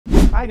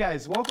Hi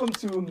guys, welcome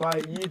to my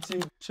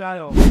YouTube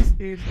channel. This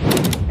is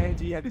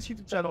NG, and this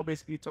YouTube channel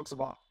basically talks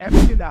about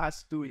everything that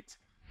has to do with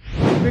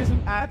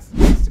Facebook ads,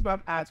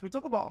 Instagram ads. We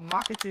talk about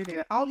marketing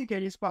and how you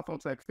can use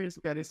platforms like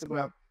Facebook and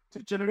Instagram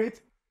to generate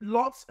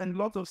lots and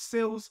lots of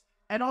sales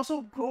and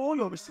also grow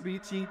your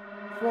visibility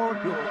for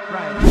your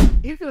brand.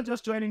 If you're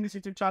just joining this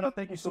YouTube channel,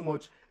 thank you so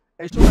much.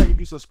 Ensure that you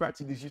do subscribe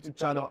to this YouTube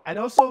channel and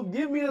also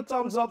give me a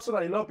thumbs up so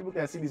that a lot of people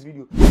can see this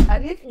video.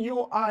 And if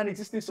you are an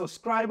existing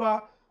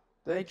subscriber,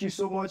 thank you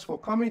so much for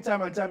coming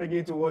time and time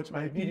again to watch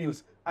my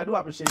videos. I do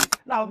appreciate it.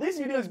 Now, this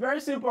video is very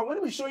simple. I'm going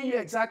to be showing you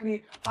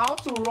exactly how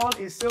to run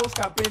a sales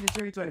campaign in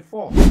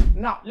 2024.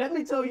 Now, let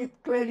me tell you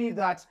clearly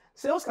that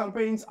sales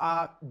campaigns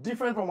are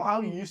different from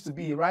how you used to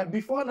be, right?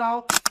 Before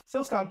now,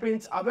 sales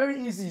campaigns are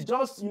very easy.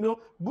 Just,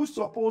 boost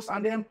your post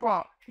and then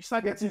you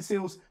start getting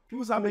sales.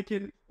 People start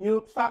making,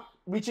 start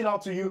reaching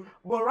out to you.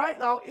 But right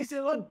now, it's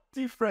a lot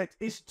different.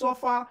 It's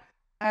tougher.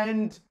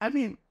 And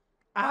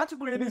I had to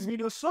create this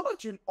video so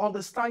that you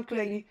understand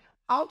clearly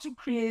how to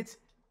create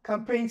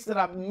campaigns that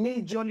are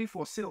majorly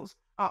for sales.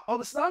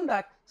 Understand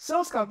that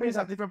sales campaigns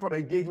are different from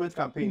engagement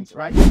campaigns,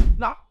 right?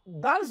 Now,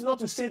 that is not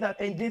to say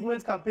that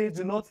engagement campaigns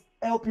do not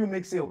help you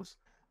make sales.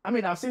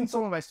 I've seen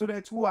some of my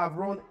students who have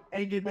run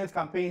engagement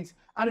campaigns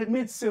and it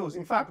made sales.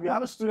 In fact, we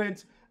have a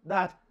student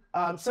that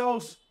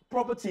sells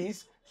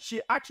properties. She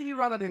actually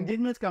ran an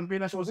engagement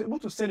campaign and she was able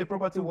to sell a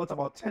property worth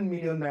about 10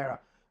 million naira.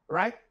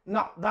 Right?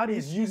 Now, that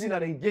is using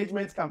an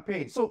engagement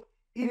campaign. So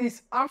it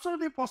is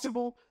absolutely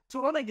possible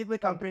to run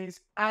engagement campaigns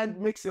and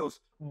make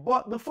sales.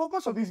 But the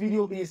focus of this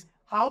video is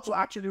how to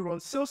actually run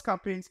sales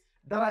campaigns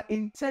that are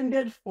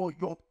intended for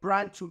your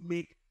brand to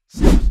make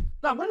sales.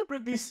 Now, I'm going to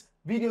break this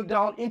video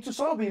down into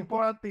some of the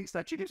important things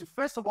that you need to,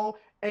 first of all,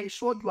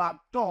 ensure you are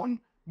done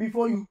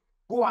before you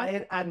go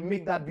ahead and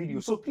make that video.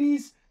 So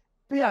please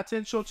pay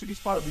attention to this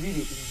part of the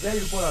video. It's very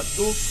important.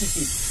 Don't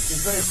skip it.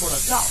 It's very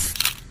important. Now,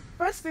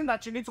 first thing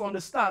that you need to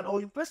understand,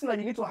 or the first thing that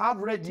you need to have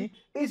ready,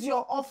 is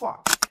your offer.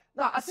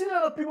 Now, I've seen a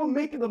lot of people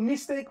make the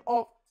mistake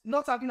of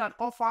not having an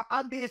offer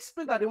and they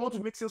expect that they want to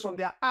make sales from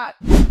their ad.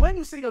 When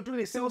you say you're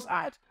doing a sales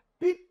ad,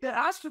 there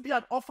has to be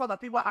an offer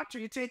that people are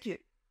actually taking,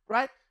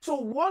 right? So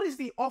what is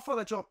the offer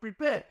that you're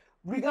prepared?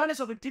 Regardless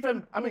of the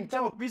different,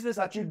 type of business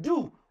that you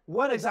do,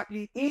 what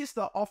exactly is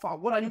the offer?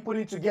 What are you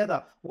putting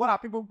together? What are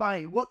people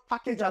buying? What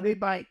package are they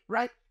buying,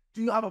 right?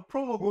 Do you have a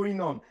promo going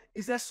on?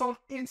 Is there some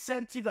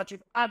incentive that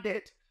you've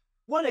added?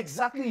 What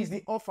exactly is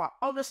the offer?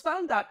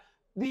 Understand that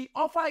the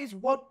offer is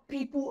what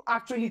people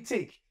actually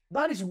take.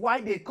 That is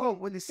why they come.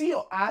 When they see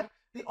your ad,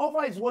 the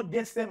offer is what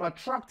gets them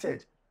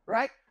attracted,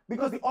 right?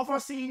 Because the offer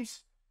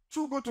seems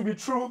too good to be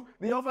true.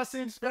 The offer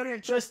seems very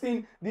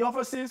interesting. The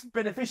offer seems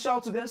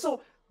beneficial to them.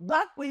 So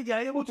that way they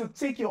are able to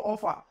take your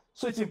offer.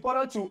 So it's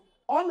important to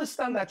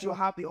understand that you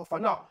have the offer.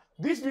 Now,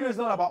 this video is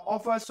not about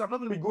offers, so I'm not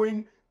going to be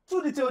going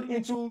too detailed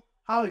into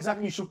how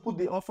exactly you should put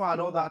the offer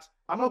and all that.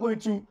 I'm not going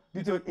too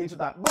detailed into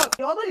that. But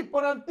the other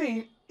important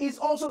thing is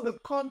also the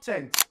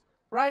content,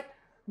 right?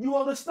 You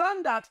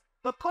understand that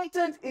the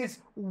content is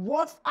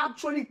what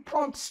actually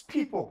prompts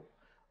people.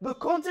 The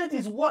content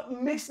is what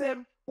makes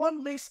an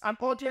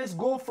audience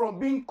go from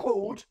being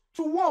cold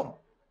to warm.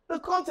 The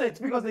content,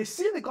 because they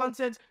see the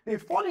content, they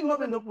fall in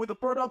love with the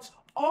products,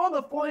 or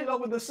they fall in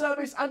love with the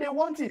service and they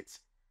want it.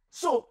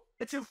 So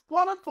it's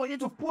important for you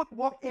to put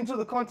work into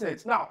the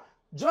content. Now,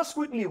 just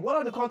quickly, what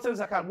are the contents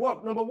that can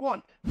work? Number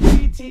one,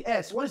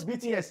 BTS. What is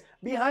BTS?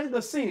 Behind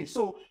the scenes.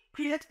 So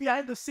create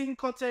behind the scene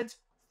content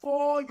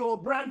for your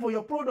brand, for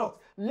your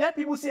product. Let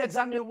people see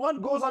exactly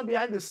what goes on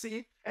behind the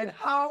scene and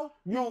how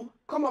you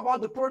come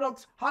about the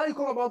product, how you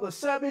come about the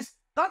service.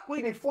 That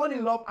way they fall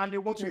in love and they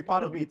want to be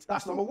part of it.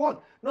 That's number one.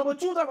 Number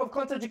two type of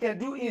content you can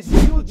do is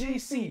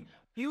UGC.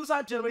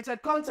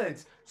 User-generated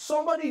content.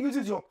 Somebody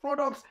uses your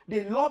products,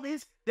 they love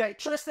it, they're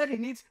interested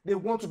in it, they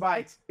want to buy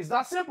it. It's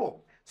that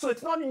simple. So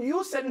it's not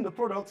you selling the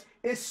product,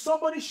 it's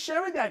somebody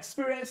sharing their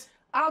experience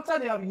after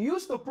they have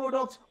used the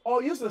product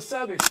or used the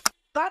service.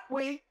 That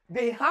way,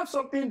 they have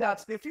something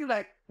that they feel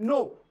like,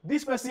 no,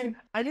 this person,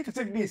 I need to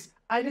take this,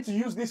 I need to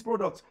use this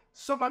product.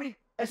 Somebody,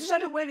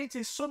 especially when it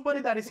is somebody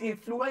that is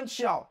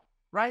influential,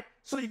 right?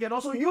 So you can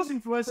also use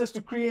influencers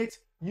to create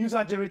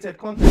user-generated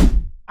content.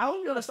 I hope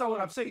you understand what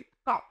I'm saying.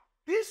 Now,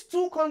 these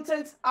two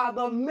contents are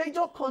the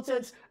major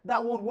contents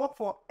that would work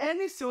for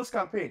any sales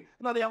campaign.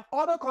 Now, there are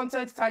other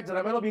content types that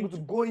I may not be able to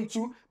go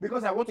into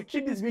because I want to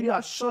keep this video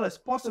as short as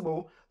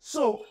possible.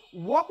 So,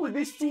 work with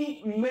these two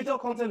major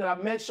content that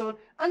I mentioned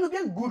and you'll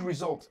get good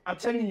results. I'm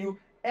telling you,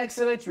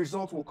 excellent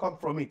results will come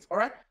from it. All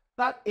right?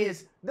 That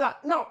is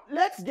that. Now,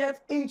 let's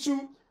get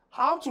into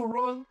how to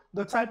run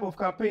the type of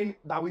campaign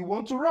that we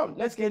want to run.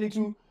 Let's get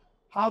into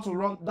how to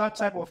run that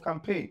type of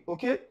campaign.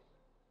 Okay?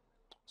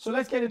 So,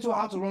 let's get into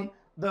how to run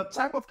the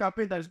type of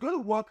campaign that is going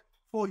to work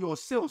for your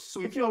sales.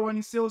 So if you're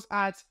running sales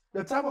ads,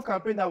 the type of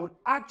campaign that would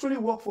actually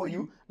work for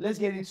you, let's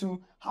get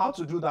into how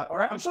to do that. All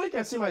right, I'm sure you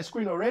can see my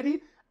screen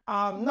already.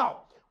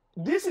 Now,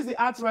 this is the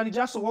ads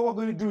manager. So what we're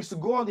going to do is to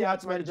go on the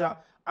ads manager.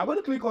 I'm going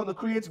to click on the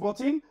create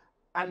button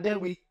and then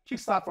we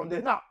kickstart from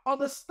there. Now,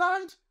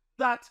 understand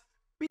that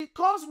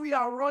because we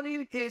are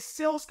running a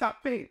sales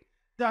campaign,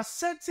 there are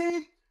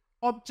certain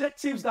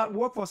objectives that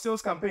work for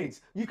sales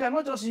campaigns. You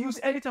cannot just use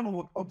any type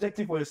of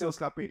objective for your sales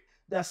campaign.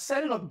 There are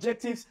certain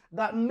objectives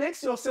that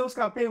makes your sales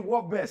campaign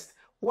work best.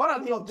 What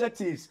are the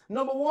objectives?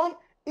 Number one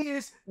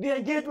is the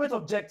engagement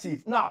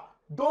objective. Now,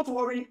 don't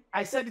worry,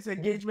 I said it's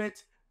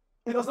engagement.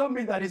 It does not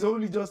mean that it's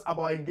only just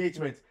about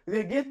engagement. The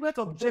engagement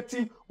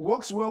objective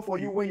works well for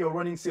you when you're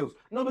running sales.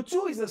 Number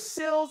two is the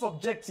sales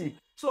objective.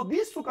 So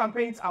these two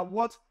campaigns are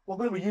what we're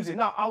going to be using.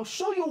 Now, I'll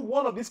show you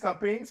one of these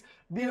campaigns.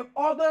 The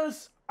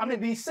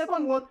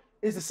second one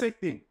is the same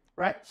thing,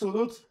 right? So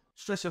don't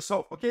stress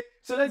yourself, okay?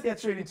 So let's get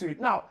straight into it.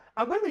 Now,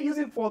 I'm going to be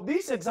using, for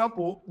this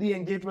example, the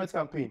engagement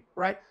campaign,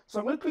 right? So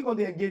I'm going to click on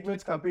the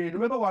engagement campaign.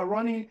 Remember, we're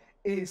running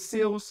a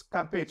sales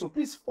campaign. So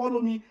please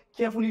follow me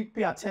carefully,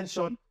 pay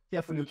attention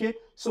carefully, okay?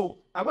 So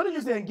I'm going to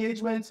use the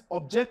engagement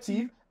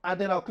objective,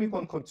 and then I'll click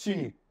on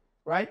continue,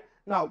 right?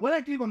 Now, when I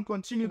click on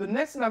continue, the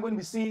next thing I'm going to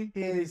be seeing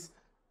is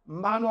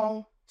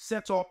manual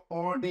setup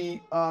or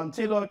the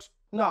tailored.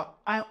 Now,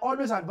 I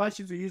always advise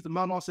you to use the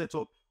manual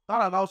setup.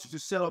 That allows you to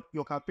set up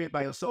your campaign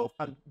by yourself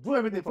and do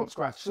everything from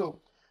scratch. So,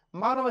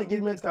 manual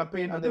engagement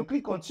campaign, and then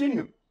click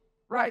continue,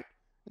 right?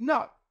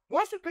 Now,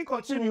 once you click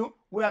continue,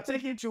 we are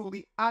taken to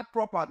the ad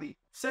properly,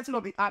 setting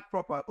up the ad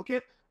proper,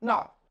 okay?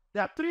 Now,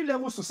 there are 3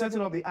 levels to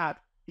setting up the ad: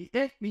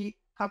 the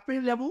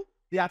campaign level,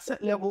 the ad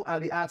set level,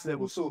 and the ads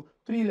level. So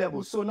 3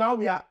 levels. So now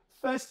we are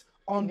first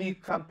on the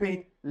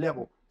campaign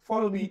level.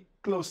 Follow me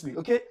closely,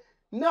 okay?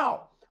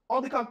 Now,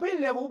 on the campaign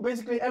level,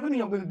 basically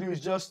everything I'm going to do is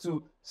just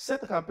to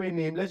set the campaign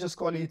name. Let's just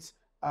call it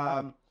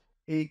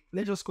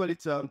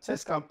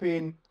test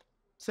campaign,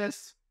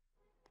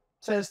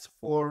 test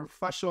for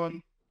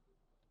fashion,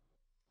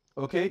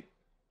 okay?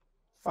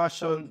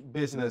 Fashion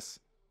business,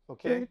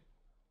 okay?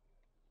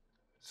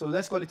 So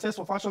let's call it test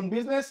for fashion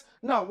business.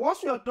 Now, once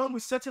we are done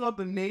with setting up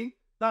the name,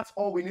 that's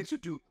all we need to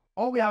do.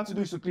 All we have to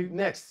do is to click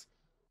next,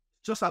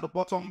 just at the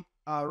bottom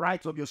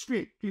right of your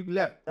screen. Click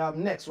left,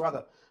 next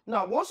rather.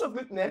 Now, once you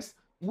click next,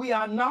 we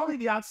are now in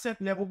the ad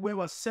set level where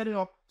we're setting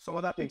up some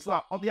other things.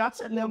 Now, on the ad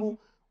set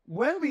level,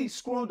 when we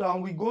scroll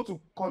down, we go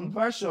to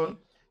conversion.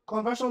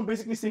 Conversion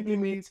basically simply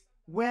means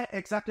where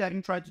exactly are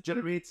you trying to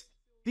generate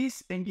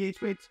this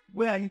engagement?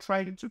 Where are you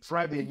trying to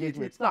drive the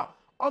engagement? Now,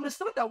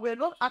 understand that we're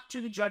not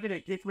actually driving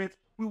engagement.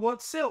 We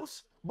want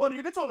sales. But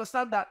you need to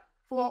understand that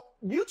for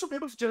you to be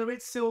able to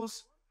generate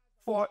sales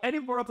for any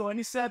product or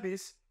any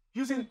service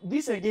using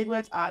this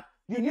engagement ad,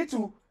 you need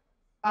to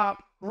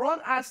run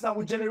ads that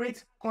will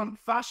generate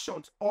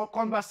conversions or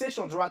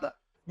conversations rather.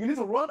 You need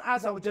to run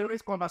ads that will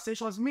generate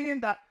conversations, meaning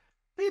that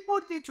people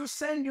need to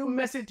send you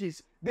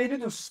messages. They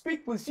need to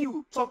speak with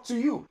you, talk to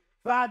you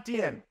via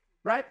DM,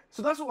 right?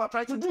 So that's what we're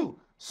trying to do.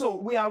 So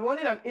we are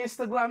running an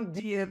Instagram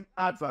DM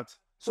advert.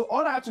 So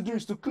all I have to do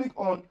is to click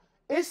on,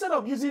 instead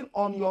of using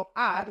on your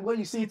ad, when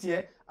you see it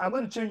here, I'm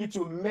going to change it to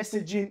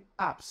messaging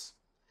apps.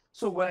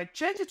 So when I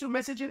change it to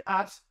messaging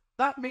apps,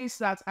 that means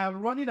that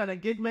I'm running an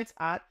engagement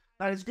ad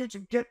that is going to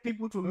get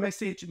people to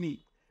message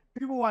me.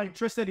 People who are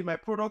interested in my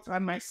product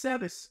and my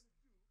service.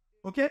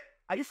 Okay?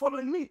 Are you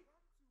following me?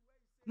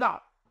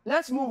 Now,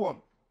 let's move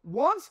on.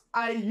 Once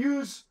I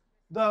use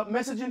the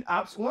messaging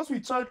apps, once we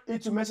turn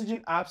into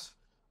messaging apps,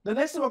 the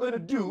next thing we're going to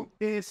do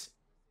is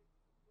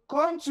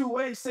come to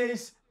where it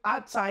says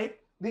ad type.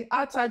 The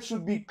ad type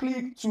should be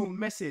click to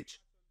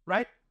message,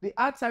 right? The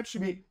ad type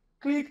should be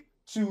click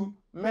to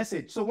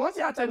message. So once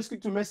the ad type is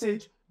click to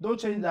message, don't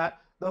change that.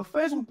 The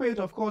Facebook page,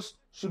 of course,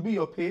 should be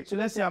your page. So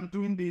let's say I'm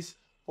doing this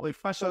for a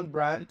fashion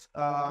brand.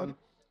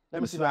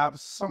 Let me see if I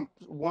have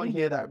one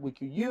here that we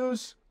could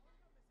use.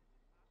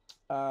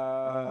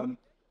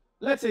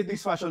 Let's say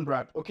this fashion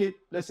brand, okay?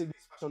 Let's say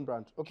this fashion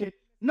brand, okay?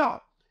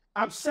 Now,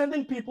 I'm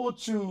sending people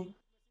to,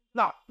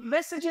 now,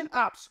 messaging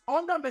apps.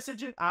 Under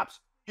messaging apps,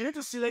 you need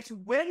to select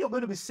where you're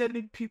going to be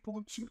sending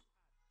people to.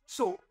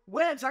 So,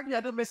 where exactly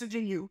are they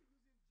messaging you?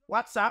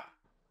 WhatsApp,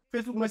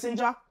 Facebook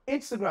Messenger,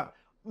 Instagram.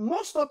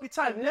 Most of the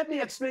time, let me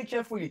explain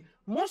carefully.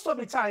 Most of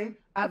the time,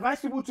 I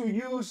advise people to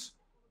use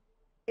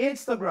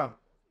Instagram.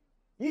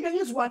 You can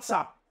use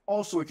WhatsApp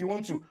also if you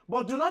want to,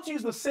 but do not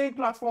use the same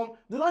platform.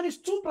 Do not use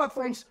 2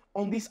 platforms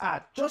on this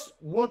ad, just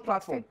 1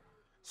 platform.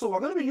 So we're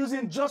going to be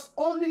using just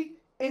only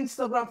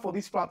Instagram for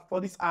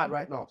this ad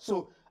right now.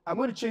 So I'm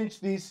going to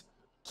change this,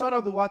 turn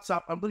off the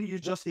WhatsApp. I'm going to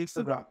use just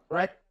Instagram,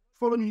 right?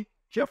 Follow me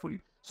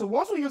carefully. So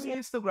once we use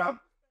Instagram,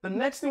 the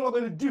next thing we're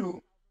going to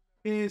do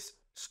is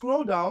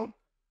scroll down,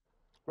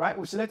 right?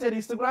 We selected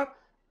Instagram.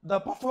 The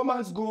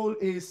performance goal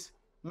is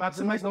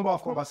maximize number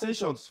of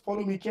conversations.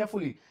 Follow me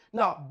carefully.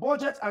 Now,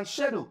 budget and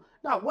schedule.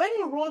 Now, when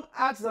you run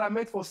ads that are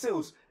meant for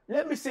sales,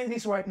 let me say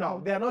this right now.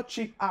 They are not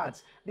cheap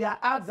ads. They are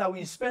ads that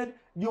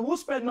you will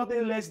spend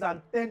nothing less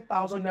than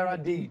 10,000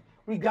 Naira daily,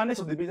 regardless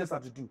of the business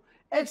that you do.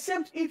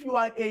 Except if you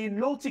are a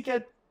low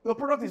ticket, your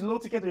product is low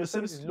ticket or your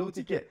service is low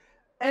ticket.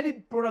 Any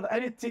product,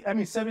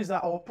 service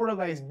or product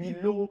that is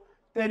below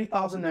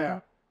 30,000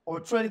 Naira or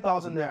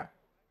 20,000 Naira,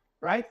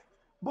 right?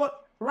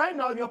 But right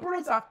now, if your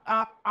products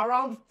are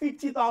around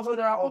 50,000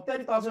 Naira or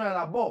 30,000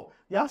 Naira above,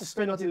 you have to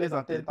spend nothing less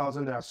than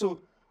 10,000 Naira.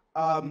 So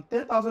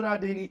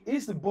 10,000 daily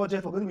is the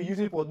budget we're going to be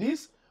using for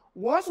this.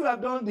 Once we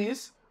have done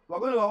this, we're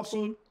going to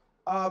also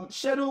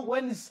schedule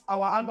when is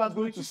our advert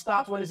going to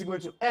start, when is it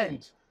going to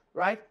end,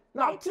 right?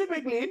 Now,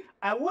 typically,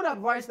 I would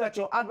advise that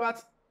your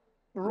advert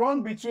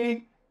run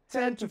between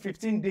 10 to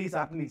 15 days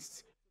at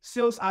least.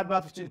 Sales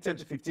advert between 10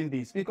 to 15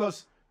 days,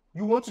 because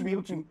you want to be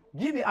able to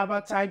give the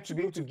advert time to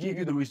be able to give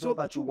you the result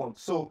that you want.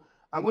 So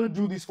I'm going to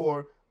do this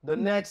for the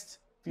next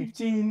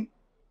 15,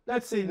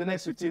 let's say the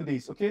next 15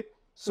 days, okay?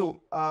 So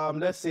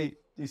let's say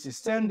this is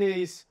 10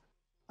 days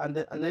and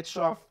then an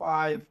extra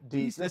 5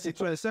 days. Let's say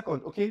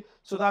 22nd, okay?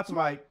 So that's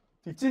my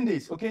 15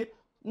 days, okay?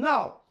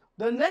 Now,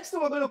 the next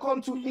thing we're going to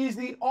come to is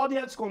the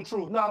audience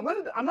control. Now,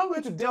 I'm not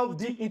going to delve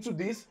deep into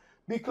this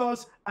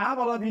because I have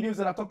other videos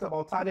that I talked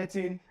about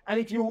targeting. And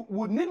if you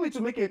would need me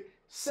to make a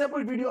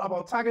separate video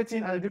about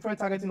targeting and the different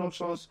targeting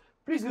options,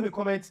 please leave a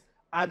comment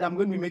and I'm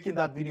going to be making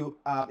that video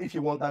if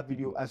you want that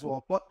video as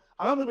well. But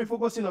I'm not going to be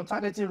focusing on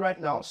targeting right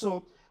now.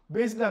 So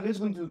basically, I'm just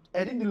going to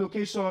edit the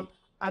location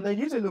and then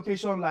use a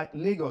location like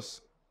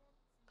Lagos.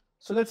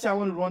 So let's say I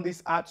want to run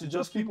this ad to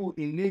just people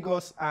in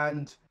Lagos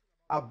and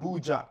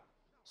Abuja.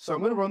 So I'm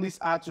going to run this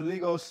ad to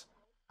Lagos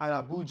and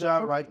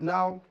Abuja right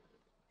now.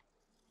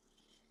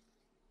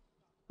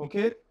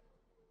 Okay,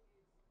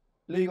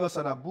 Lagos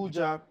and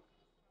Abuja.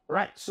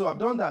 Right, so I've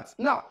done that.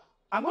 Now,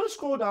 I'm going to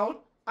scroll down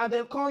and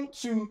then come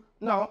to,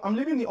 now I'm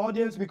leaving the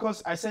audience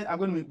because I said I'm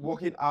going to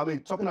be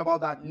talking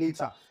about that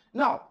later.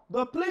 Now,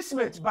 the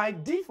placement by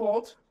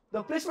default,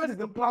 the placement is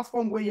the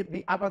platform where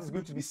the advert is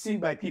going to be seen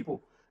by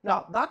people.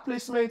 Now, that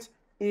placement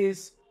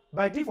is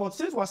by default,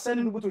 since we're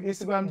sending people to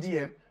Instagram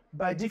DM,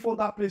 by default,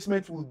 that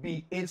placement will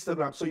be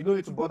Instagram. So you don't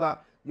need to bother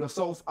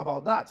yourself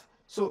about that.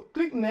 So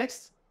click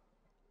next.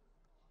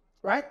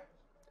 Right?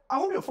 I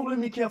hope you're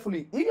following me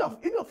carefully.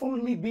 If you're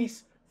following me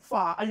this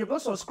far and you're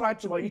not subscribed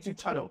to my YouTube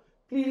channel,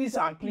 please,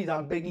 I'm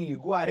begging you,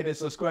 go ahead and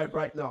subscribe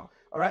right now.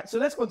 All right, so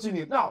let's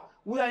continue. Now,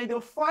 we are in the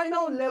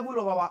final level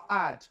of our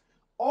ad.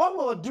 All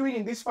we're doing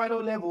in this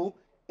final level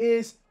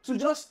is to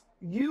just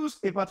use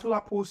a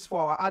particular post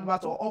for our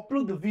advert or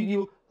upload the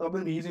video that we're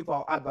going to be using for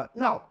our advert.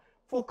 Now,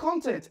 for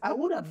content, I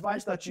would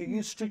advise that you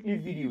use strictly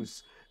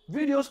videos.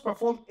 Videos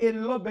perform a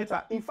lot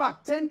better. In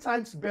fact, 10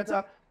 times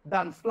better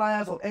than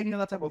flyers or any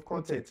other type of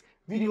content.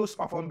 Videos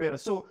perform better.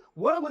 So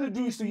what I'm going to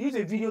do is to use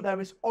a video that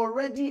is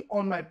already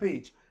on my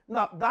page.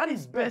 Now, that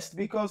is best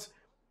because,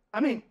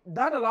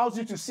 that allows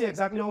you to see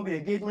exactly all the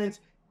engagement.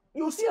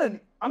 You'll see,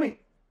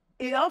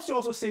 it helps you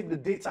also save the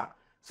data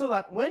so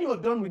that when you're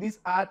done with this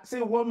ad,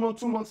 say 1 month,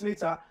 2 months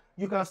later,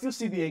 you can still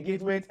see the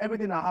engagement,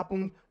 everything that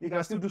happened. You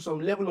can still do some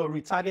level of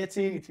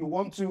retargeting if you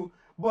want to.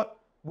 But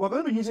we're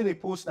going to be using a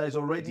post that is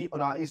already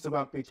on our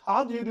Instagram page.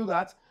 How do you do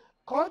that?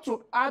 Come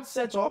to ad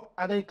setup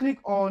and then click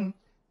on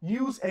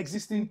use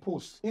existing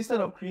post. Instead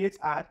of create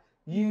ad,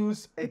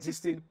 use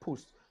existing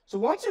post. So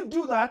once you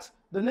do that,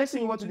 the next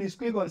thing you want to do is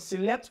click on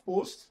select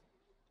post,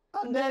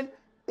 and then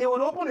it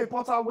will open a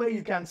portal where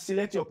you can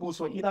select your post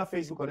from either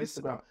Facebook or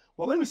Instagram.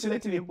 We're going to be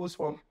selecting a post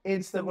from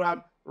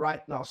Instagram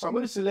right now. So I'm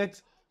going to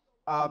select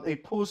a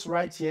post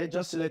right here.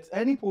 Just select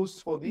any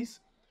post for this,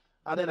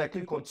 and then I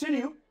click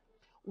continue.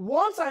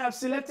 Once I have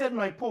selected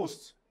my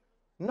post,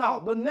 now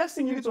the next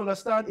thing you need to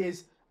understand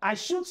is I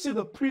should see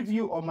the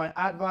preview of my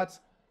advert.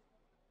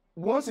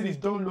 Once it is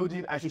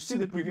downloading, I should see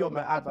the preview of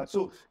my advert.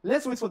 So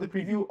let's wait for the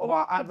preview of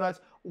our advert.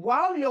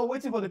 While you're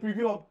waiting for the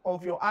preview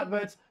of your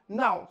advert,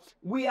 now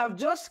we have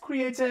just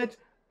created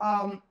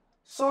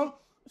some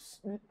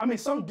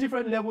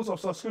different levels of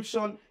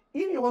subscription.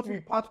 If you want to be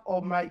part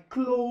of my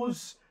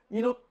close,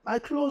 my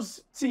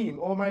close team,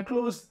 or my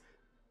close,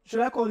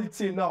 should I call it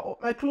team now, or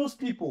my close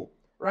people,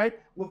 right?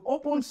 We've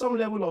opened some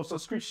level of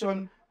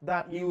subscription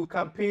that you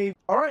can pay.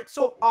 All right,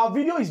 so our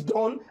video is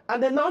done,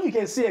 and then now you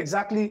can see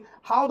exactly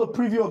how the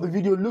preview of the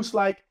video looks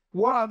like,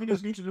 what our video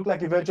is going to look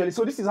like eventually.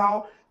 So this is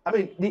how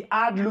the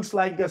ad looks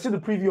like. You can see the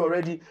preview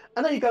already,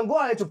 and then you can go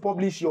ahead to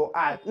publish your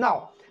ad.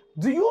 Now,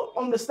 do you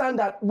understand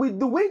that with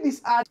the way this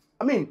ad,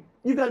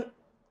 you can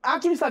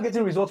actually start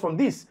getting results from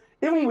this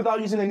even without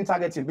using any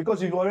targeting,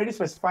 because you've already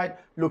specified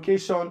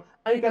location,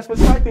 and you can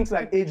specify things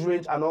like age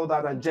range and all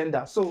that, and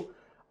gender. So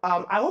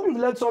I hope you've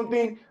learned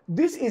something.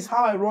 This is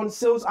how I run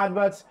sales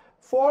adverts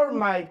for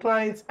my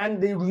clients,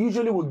 and they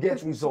usually will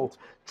get results.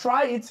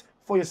 Try it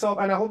for yourself,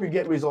 and I hope you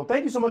get results.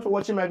 Thank you so much for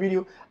watching my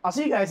video. I'll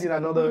see you guys in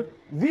another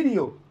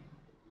video.